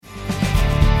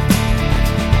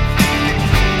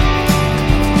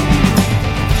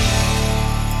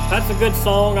good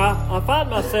song. I find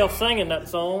myself singing that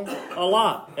song a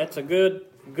lot. That's a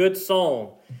good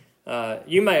song.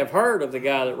 You may have heard of the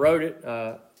guy that wrote it,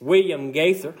 William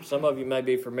Gaither. Some of you may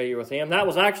be familiar with him. That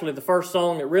was actually the first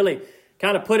song that really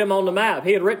kind of put him on the map.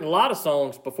 He had written a lot of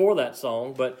songs before that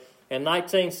song, but in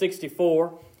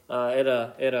 1964, at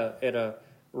a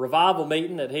revival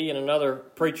meeting that he and another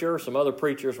preacher, some other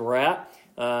preachers were at,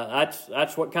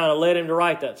 that's what kind of led him to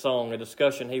write that song, a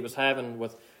discussion he was having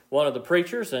with one of the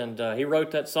preachers, and he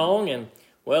wrote that song, and,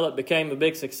 well, it became a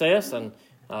big success, and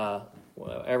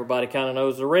everybody kind of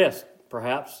knows the rest,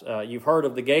 perhaps. You've heard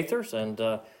of the Gaithers, and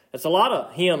it's a lot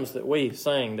of hymns that we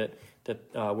sing that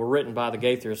were written by the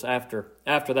Gaithers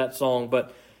after that song,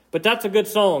 but that's a good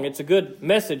song. It's a good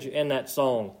message in that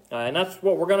song, and that's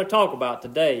what we're going to talk about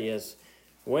today is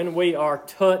when we are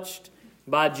touched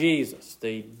by Jesus,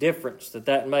 the difference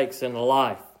that makes in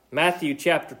life. Matthew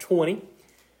chapter 20,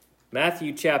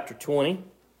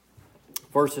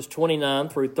 verses 29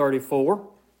 through 34.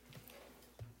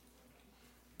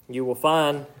 You will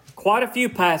find quite a few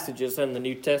passages in the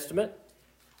New Testament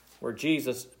where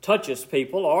Jesus touches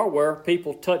people or where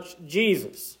people touch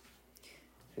Jesus.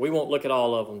 We won't look at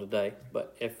all of them today,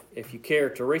 but if you care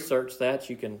to research that,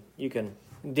 you can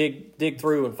dig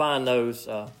through and find those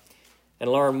and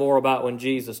learn more about when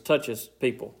Jesus touches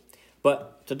people.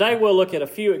 But today we'll look at a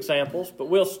few examples, but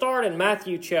we'll start in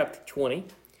Matthew chapter 20,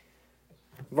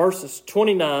 verses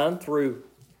 29 through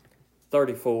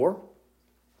 34.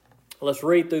 Let's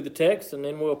read through the text and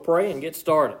then we'll pray and get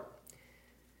started.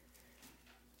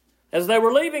 As they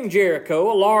were leaving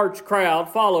Jericho, a large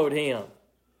crowd followed him.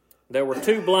 There were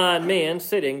 2 blind men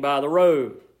sitting by the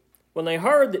road. When they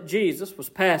heard that Jesus was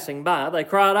passing by, they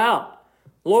cried out,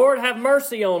 "Lord, have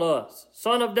mercy on us,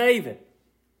 Son of David."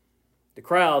 The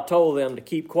crowd told them to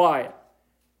keep quiet,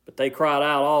 but they cried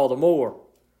out all the more,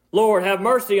 "Lord, have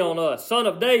mercy on us, Son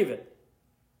of David."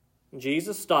 And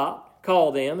Jesus stopped,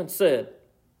 called them, and said,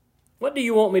 "What do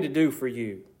you want me to do for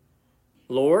you?"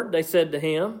 "Lord," they said to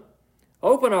him,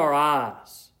 "open our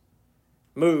eyes."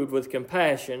 Moved with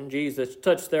compassion, Jesus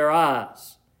touched their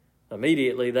eyes.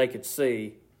 Immediately they could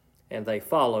see, and they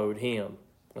followed him.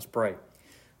 Let's pray.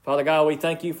 Father God, we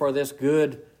thank you for this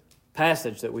good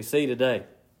passage that we see today.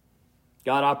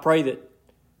 God, I pray that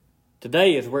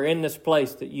today as we're in this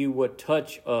place that you would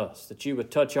touch us, that you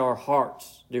would touch our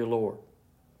hearts, dear Lord.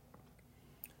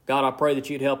 God, I pray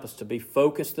that you'd help us to be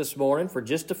focused this morning for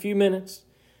just a few minutes.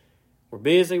 We're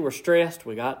busy, we're stressed,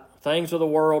 we got things of the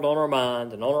world on our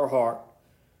mind and on our heart.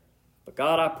 But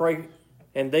God, I pray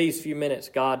in these few minutes,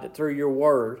 God, that through your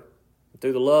word,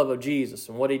 through the love of Jesus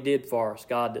and what he did for us,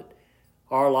 God, that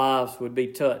our lives would be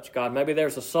touched. God, maybe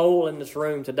there's a soul in this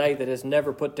room today that has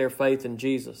never put their faith in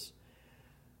Jesus.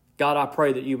 God, I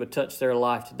pray that you would touch their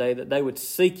life today, that they would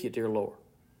seek you, dear Lord.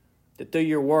 That through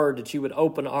your word, that you would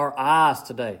open our eyes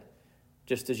today,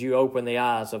 just as you open the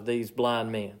eyes of these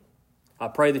blind men. I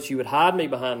pray that you would hide me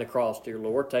behind the cross, dear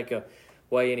Lord. Take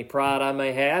away any pride I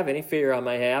may have, any fear I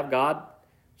may have, God,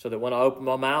 so that when I open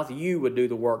my mouth, you would do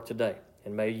the work today.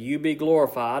 And may you be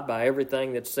glorified by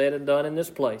everything that's said and done in this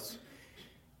place.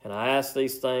 And I ask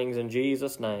these things in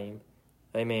Jesus' name.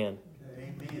 Amen.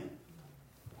 Amen.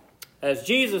 As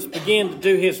Jesus began to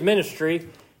do his ministry,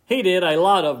 he did a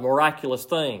lot of miraculous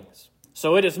things.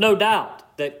 So it is no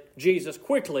doubt that Jesus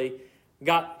quickly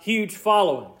got huge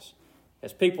followings.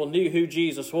 As people knew who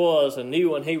Jesus was and knew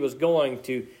when he was going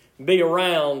to be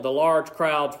around, the large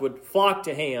crowds would flock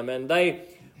to him and they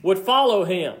would follow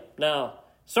him. Now,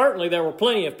 certainly there were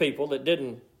plenty of people that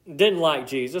didn't like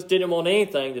Jesus, didn't want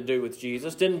anything to do with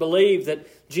Jesus, didn't believe that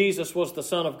Jesus was the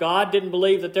Son of God, didn't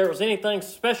believe that there was anything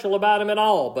special about him at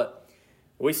all. But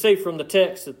we see from the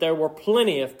text that there were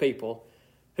plenty of people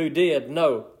who did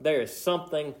know there is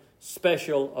something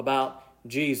special about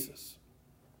Jesus.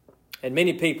 And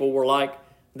many people were like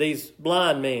these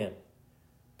blind men,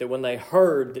 that when they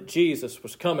heard that Jesus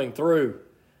was coming through,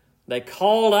 they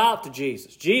called out to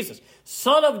Jesus, "Jesus,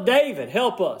 Son of David,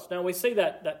 help us." Now we see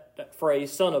that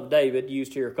phrase, Son of David,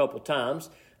 used here a couple times.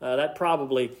 That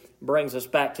probably brings us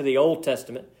back to the Old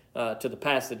Testament, to the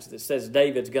passage that says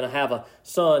David's going to have a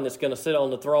son that's going to sit on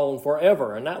the throne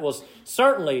forever. And that was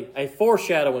certainly a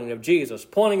foreshadowing of Jesus,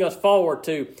 pointing us forward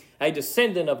to a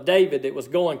descendant of David that was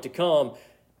going to come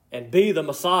and be the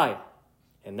Messiah.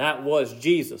 And that was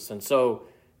Jesus. And so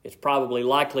it's probably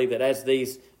likely that as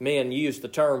these men used the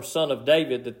term Son of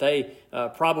David, that they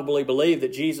probably believed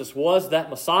that Jesus was that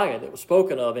Messiah that was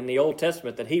spoken of in the Old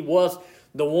Testament, that he was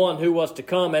the one who was to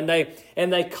come. And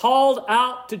they called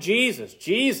out to Jesus,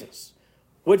 "Jesus,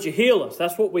 would you heal us?"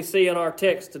 That's what we see in our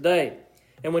text today.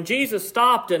 And when Jesus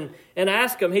stopped and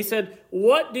asked him, he said,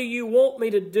 "What do you want me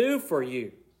to do for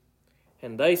you?"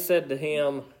 And they said to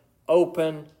him,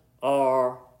 "Open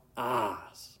our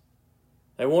eyes."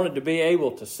 They wanted to be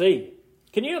able to see.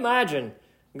 Can you imagine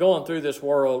going through this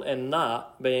world and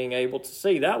not being able to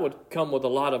see? That would come with a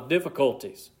lot of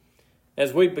difficulties.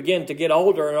 As we begin to get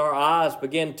older and our eyes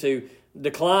begin to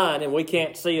decline and we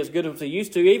can't see as good as we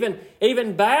used to,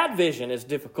 even bad vision is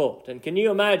difficult. And can you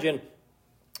imagine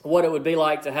what it would be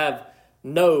like to have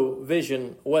no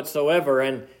vision whatsoever?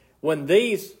 And when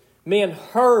these men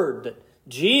heard that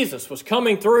Jesus was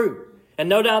coming through, and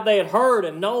no doubt they had heard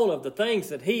and known of the things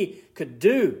that he could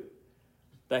do,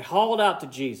 they hauled out to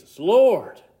Jesus,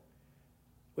 "Lord,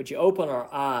 would you open our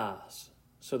eyes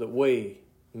so that we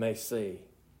may see?"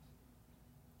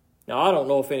 Now, I don't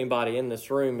know if anybody in this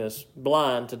room is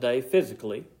blind today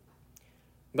physically,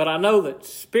 but I know that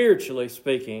spiritually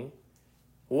speaking,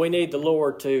 we need the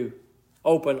Lord to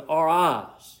open our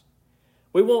eyes.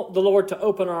 We want the Lord to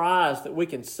open our eyes that we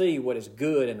can see what is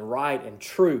good and right and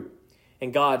true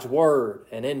in God's Word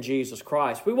and in Jesus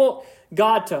Christ. We want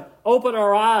God to open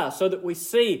our eyes so that we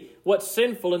see what's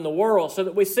sinful in the world, so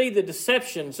that we see the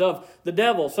deceptions of the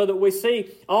devil, so that we see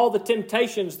all the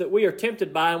temptations that we are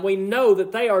tempted by, and we know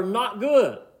that they are not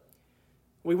good.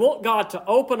 We want God to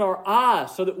open our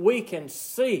eyes so that we can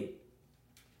see.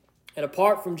 And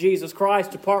apart from Jesus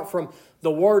Christ, apart from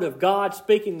the Word of God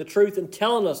speaking the truth and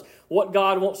telling us what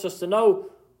God wants us to know,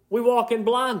 we walk in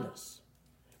blindness.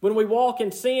 When we walk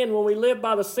in sin, when we live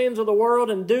by the sins of the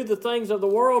world and do the things of the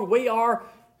world, we are,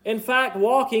 in fact,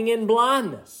 walking in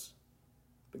blindness.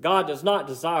 But God does not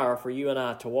desire for you and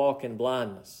I to walk in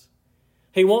blindness.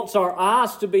 He wants our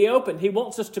eyes to be open. He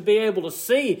wants us to be able to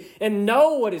see and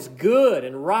know what is good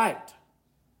and right.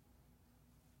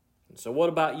 And so what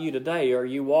about you today? Are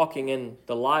you walking in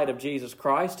the light of Jesus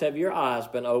Christ? Have your eyes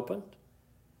been opened?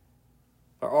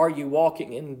 Or are you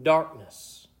walking in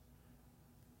darkness?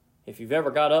 If you've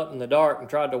ever got up in the dark and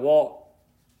tried to walk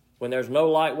when there's no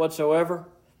light whatsoever,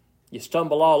 you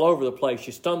stumble all over the place.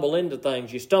 You stumble into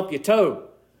things. You stump your toe.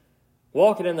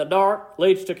 Walking in the dark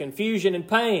leads to confusion and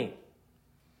pain,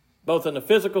 both in a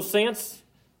physical sense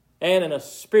and in a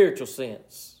spiritual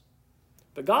sense.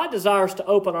 But God desires to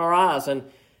open our eyes.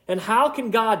 And how can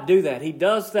God do that? He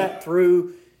does that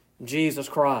through Jesus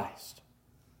Christ.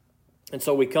 And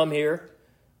so we come here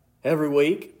every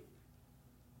week.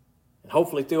 And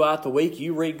hopefully throughout the week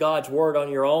you read God's Word on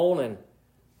your own. And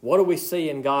what do we see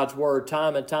in God's Word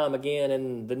time and time again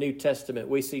in the New Testament?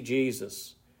 We see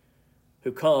Jesus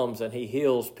who comes and He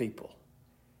heals people.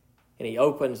 And He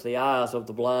opens the eyes of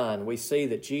the blind. We see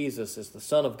that Jesus is the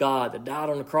Son of God that died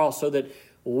on the cross so that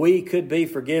we could be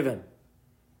forgiven.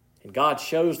 And God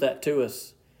shows that to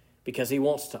us because He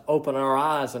wants to open our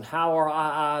eyes. And how are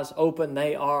our eyes open?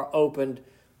 They are opened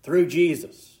through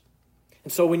Jesus.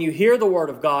 And so when you hear the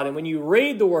Word of God and when you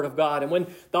read the Word of God and when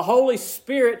the Holy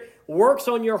Spirit works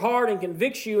on your heart and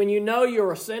convicts you and you know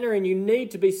you're a sinner and you need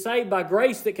to be saved by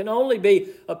grace that can only be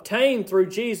obtained through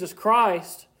Jesus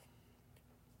Christ,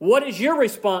 what is your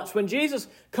response when Jesus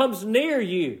comes near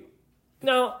you?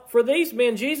 Now, for these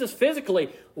men, Jesus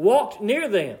physically walked near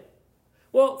them.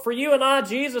 Well, for you and I,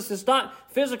 Jesus is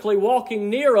not physically walking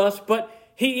near us, but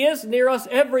He is near us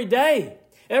every day.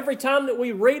 Every time that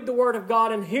we read the Word of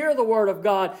God and hear the Word of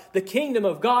God, the kingdom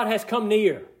of God has come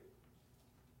near.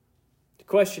 The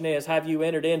question is, have you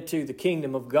entered into the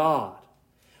kingdom of God?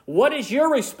 What is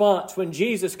your response when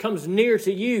Jesus comes near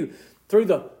to you through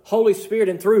the Holy Spirit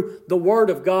and through the Word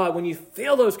of God? When you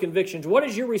feel those convictions, what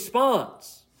is your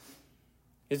response?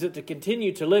 Is it to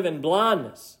continue to live in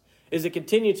blindness? Is it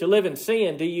continue to live in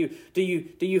sin? Do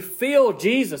you feel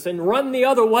Jesus and run the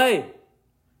other way?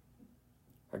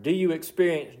 Or do you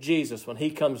experience Jesus when He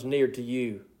comes near to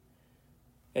you?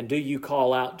 And do you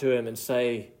call out to Him and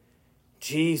say,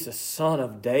 "Jesus, Son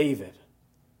of David,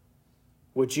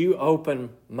 would you open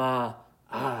my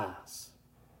eyes?"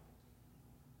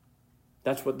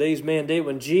 That's what these men did.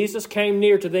 When Jesus came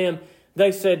near to them,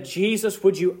 they said, "Jesus,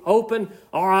 would you open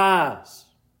our eyes?"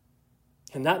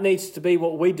 And that needs to be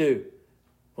what we do.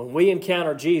 When we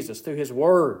encounter Jesus through His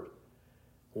Word,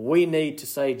 we need to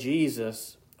say,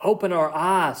 "Jesus, open our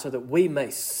eyes so that we may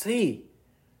see."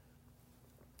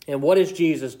 And what does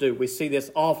Jesus do? We see this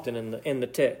often in the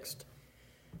text.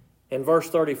 In verse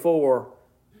 34,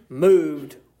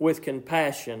 moved with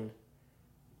compassion,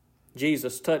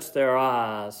 Jesus touched their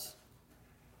eyes,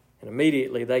 and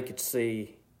immediately they could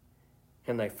see,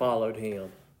 and they followed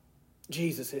Him.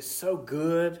 Jesus is so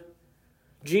good.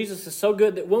 Jesus is so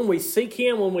good that when we seek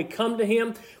Him, when we come to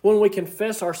Him, when we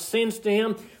confess our sins to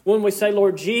Him, when we say,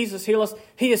 "Lord Jesus, heal us,"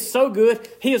 He is so good.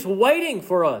 He is waiting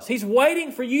for us. He's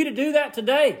waiting for you to do that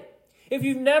today. If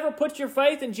you've never put your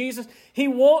faith in Jesus, He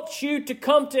wants you to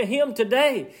come to Him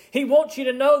today. He wants you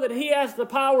to know that He has the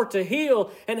power to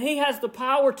heal and He has the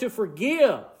power to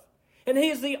forgive. And He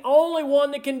is the only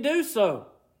one that can do so.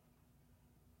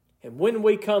 And when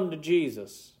we come to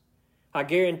Jesus, I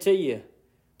guarantee you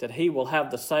that He will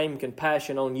have the same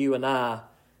compassion on you and I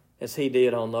as He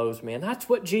did on those men. That's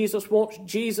what Jesus wants.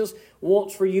 Jesus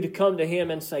wants for you to come to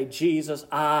Him and say, Jesus,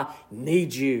 I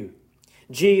need you.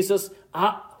 Jesus,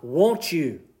 I want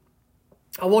you.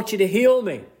 I want you to heal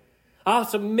me. I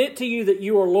submit to you that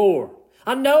you are Lord.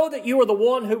 I know that you are the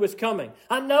one who is coming.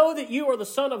 I know that you are the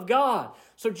Son of God.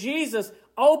 So Jesus,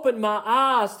 open my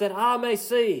eyes that I may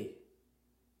see.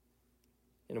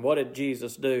 And what did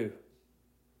Jesus do?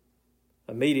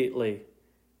 Immediately,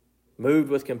 moved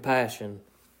with compassion,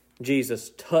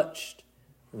 Jesus touched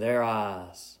their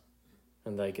eyes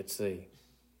and they could see.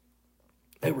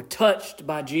 They were touched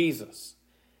by Jesus.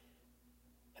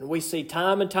 And we see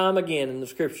time and time again in the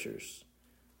Scriptures,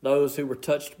 those who were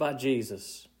touched by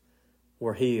Jesus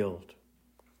were healed.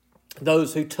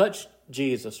 Those who touched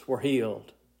Jesus were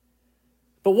healed.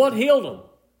 But what healed them?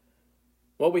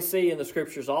 Well, we see in the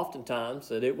Scriptures oftentimes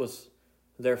that it was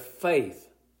their faith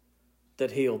that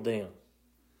healed them.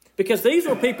 Because these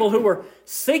were people who were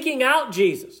seeking out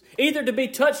Jesus, either to be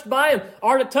touched by Him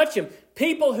or to touch Him.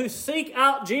 People who seek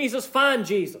out Jesus find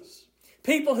Jesus.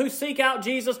 People who seek out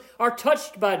Jesus are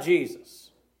touched by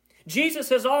Jesus. Jesus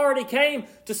has already came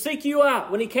to seek you out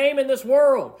when He came in this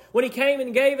world, when He came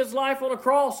and gave His life on a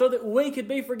cross so that we could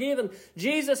be forgiven.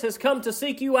 Jesus has come to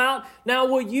seek you out. Now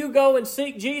will you go and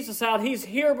seek Jesus out? He's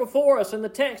here before us in the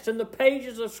text, in the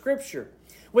pages of Scripture,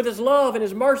 with His love and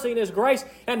His mercy and His grace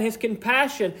and His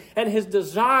compassion and His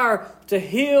desire to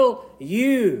heal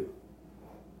you.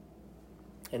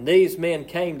 And these men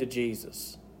came to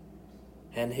Jesus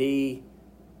and He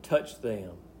touched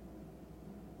them.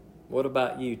 What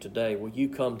about you today? Will you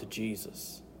come to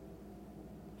Jesus?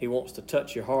 He wants to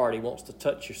touch your heart. He wants to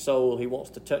touch your soul. He wants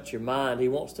to touch your mind. He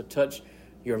wants to touch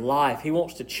your life. He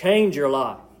wants to change your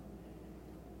life.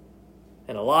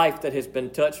 And a life that has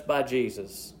been touched by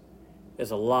Jesus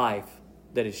is a life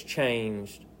that is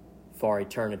changed for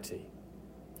eternity.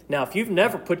 Now, if you've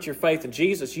never put your faith in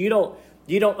Jesus, you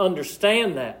don't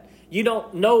understand that. You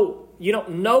don't know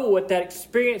what that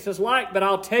experience is like, but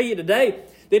I'll tell you today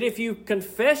that if you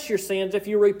confess your sins, if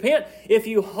you repent, if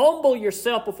you humble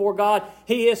yourself before God,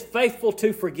 He is faithful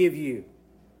to forgive you.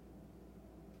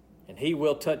 And He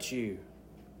will touch you.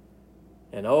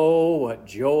 And oh, what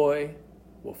joy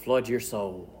will flood your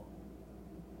soul.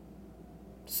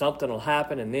 Something will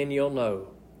happen and then you'll know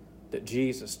that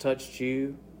Jesus touched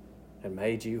you and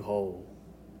made you whole.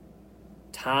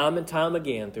 Time and time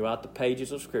again throughout the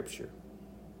pages of Scripture,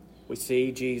 we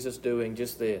see Jesus doing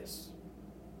just this.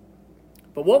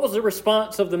 But what was the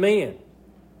response of the men?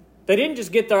 They didn't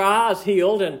just get their eyes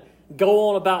healed and go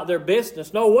on about their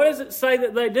business. No, what does it say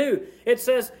that they do? It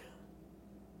says,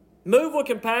 moved with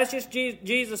compassion,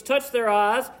 Jesus touched their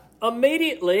eyes.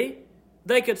 Immediately,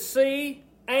 they could see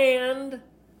and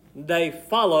they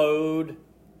followed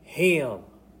Him.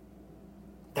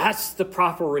 That's the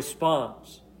proper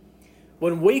response.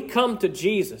 When we come to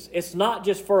Jesus, it's not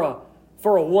just for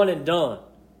a one and done.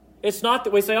 It's not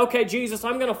that we say, okay, Jesus,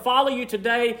 I'm going to follow you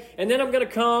today, and then I'm going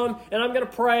to come, and I'm going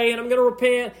to pray, and I'm going to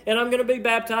repent, and I'm going to be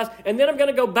baptized, and then I'm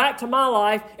going to go back to my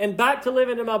life, and back to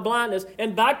living in my blindness,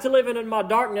 and back to living in my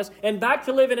darkness, and back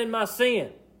to living in my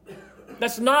sin.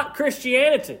 That's not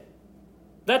Christianity.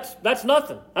 That's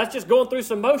nothing. That's just going through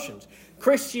some motions.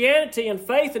 Christianity and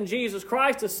faith in Jesus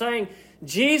Christ is saying,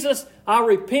 Jesus, I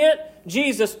repent,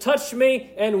 Jesus, touch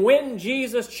me, and when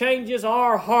Jesus changes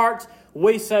our hearts,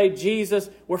 we say, Jesus,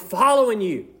 we're following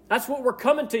you. That's what we're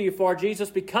coming to you for, Jesus,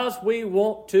 because we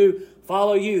want to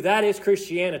follow you. That is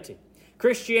Christianity.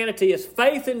 Christianity is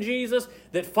faith in Jesus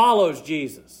that follows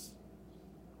Jesus.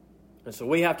 And so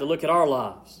we have to look at our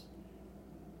lives.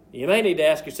 You may need to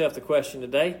ask yourself the question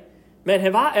today, man,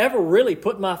 have I ever really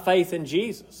put my faith in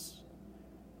Jesus?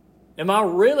 Am I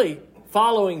really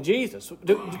following Jesus?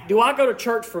 Do I go to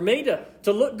church for me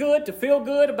to look good, to feel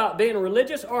good about being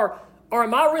religious, or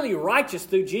am I really righteous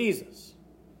through Jesus?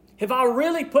 Have I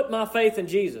really put my faith in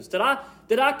Jesus? Did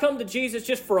I come to Jesus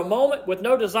just for a moment with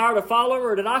no desire to follow Him,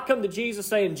 or did I come to Jesus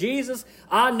saying, Jesus,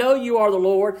 I know you are the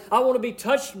Lord. I want to be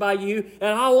touched by you,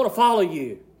 and I want to follow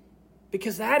you.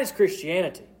 Because that is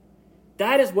Christianity.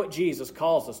 That is what Jesus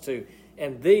calls us to.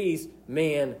 And these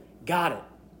men got it.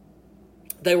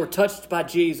 They were touched by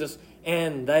Jesus,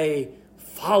 and they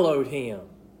followed Him.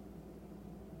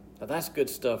 Now that's good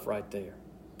stuff right there.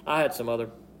 I had some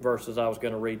other verses I was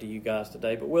going to read to you guys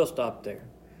today, but we'll stop there.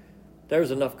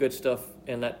 There's enough good stuff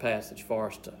in that passage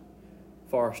for us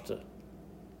for us to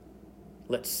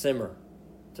let simmer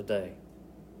today.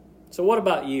 So what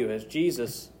about you? Has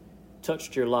Jesus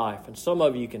touched your life? And some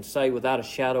of you can say without a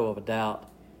shadow of a doubt,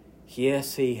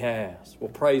 yes, He has. Well,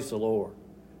 praise the Lord.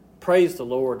 Praise the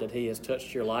Lord that He has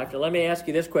touched your life. Now let me ask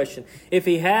you this question. If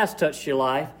He has touched your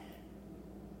life,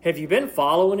 have you been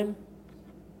following Him?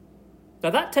 Now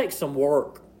that takes some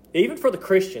work, even for the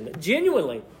Christian that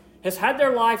genuinely has had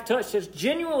their life touched, has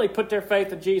genuinely put their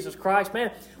faith in Jesus Christ.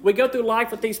 Man, we go through life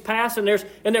with these paths, and there's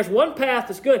one path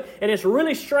that's good, and it's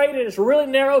really straight, and it's really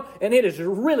narrow, and it is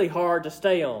really hard to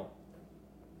stay on.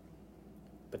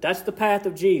 But that's the path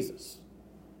of Jesus.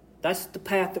 That's the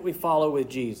path that we follow with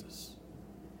Jesus.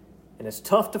 And it's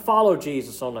tough to follow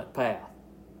Jesus on that path.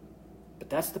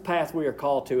 But that's the path we are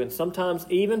called to, and sometimes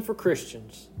even for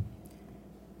Christians,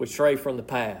 we stray from the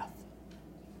path.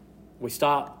 We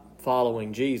stop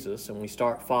following Jesus and we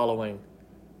start following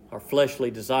our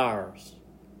fleshly desires,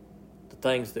 the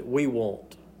things that we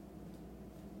want.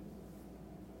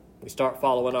 We start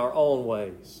following our own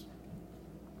ways.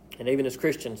 And even as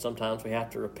Christians, sometimes we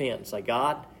have to repent and say,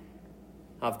 God,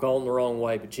 I've gone the wrong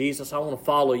way, but Jesus, I want to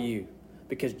follow you.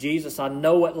 Because Jesus, I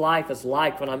know what life is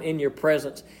like when I'm in your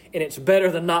presence, and it's better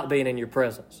than not being in your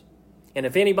presence. And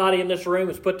if anybody in this room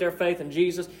has put their faith in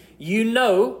Jesus, you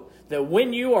know that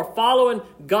when you are following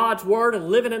God's word and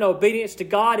living in obedience to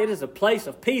God, it is a place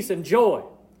of peace and joy.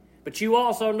 But you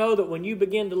also know that when you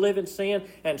begin to live in sin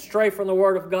and stray from the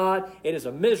word of God, it is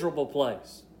a miserable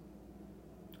place.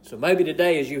 So maybe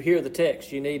today as you hear the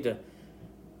text, you need to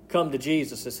come to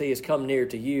Jesus as He has come near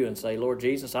to you and say, Lord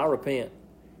Jesus, I repent.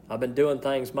 I've been doing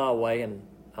things my way, and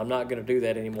I'm not going to do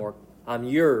that anymore. I'm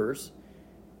yours.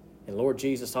 And Lord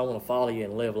Jesus, I want to follow you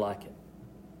and live like it.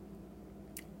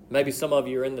 Maybe some of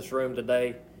you are in this room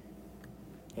today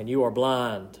and you are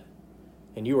blind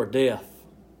and you are deaf.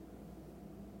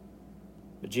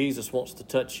 But Jesus wants to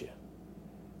touch you.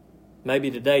 Maybe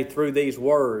today through these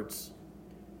words,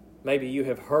 maybe you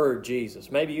have heard Jesus.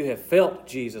 Maybe you have felt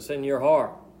Jesus in your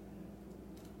heart.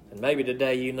 And maybe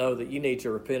today you know that you need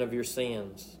to repent of your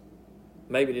sins.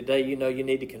 Maybe today you know you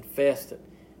need to confess that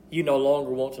you no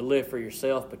longer want to live for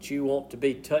yourself, but you want to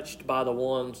be touched by the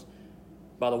one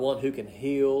who can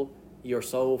heal your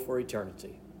soul for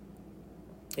eternity.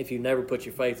 If you never put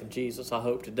your faith in Jesus, I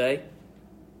hope today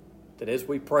that as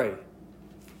we pray,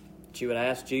 that you would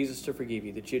ask Jesus to forgive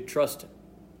you, that you'd trust Him,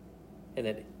 and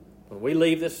that when we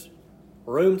leave this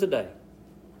room today,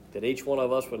 that each one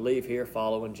of us would leave here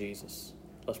following Jesus.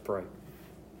 Let's pray.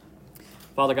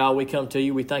 Father God, we come to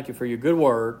you. We thank you for your good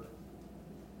word.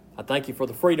 I thank you for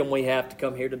the freedom we have to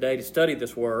come here today to study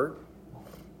this word.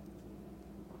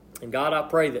 And God, I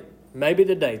pray that maybe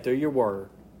today through your word,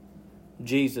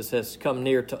 Jesus has come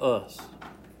near to us.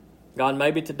 God,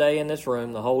 maybe today in this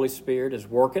room, the Holy Spirit is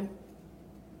working.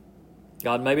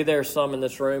 God, maybe there are some in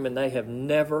this room and they have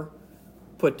never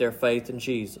put their faith in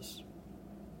Jesus.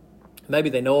 Maybe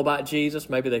they know about Jesus.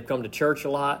 Maybe they've come to church a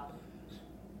lot.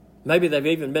 Maybe they've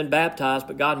even been baptized,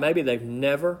 but God, maybe they've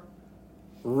never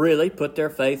really put their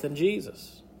faith in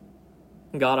Jesus.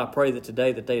 And God, I pray that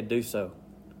today that they'd do so,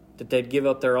 that they'd give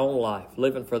up their own life,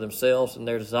 living for themselves and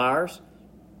their desires,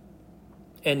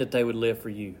 and that they would live for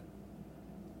you.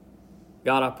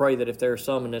 God, I pray that if there are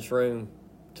some in this room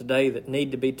today that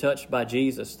need to be touched by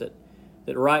Jesus, that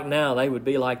right now they would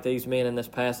be like these men in this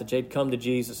passage. They'd come to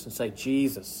Jesus and say,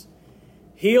 Jesus,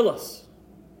 heal us.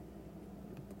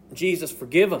 Jesus,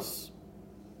 forgive us.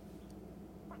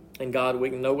 And God, we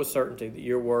can know with certainty that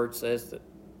your word says that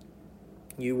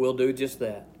you will do just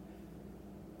that.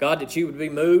 God, that you would be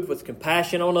moved with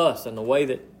compassion on us in the way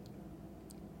that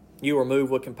you were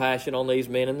moved with compassion on these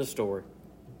men in the story.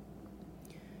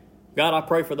 God, I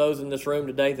pray for those in this room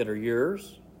today that are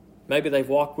yours. Maybe they've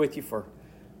walked with you for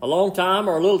a long time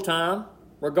or a little time.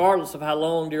 Regardless of how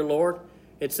long, dear Lord,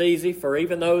 it's easy for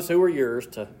even those who are yours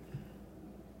to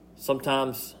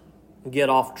sometimes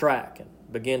get off track and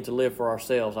begin to live for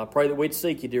ourselves. I pray that we'd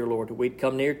seek you, dear Lord, that we'd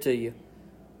come near to you.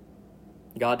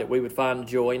 God, that we would find the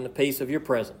joy and the peace of your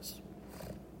presence.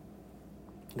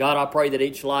 God, I pray that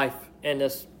each life in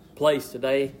this place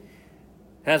today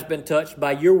has been touched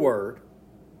by your word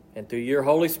and through your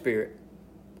Holy Spirit.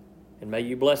 And may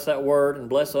you bless that word and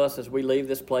bless us as we leave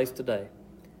this place today.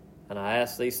 And I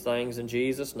ask these things in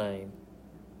Jesus' name.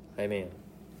 Amen.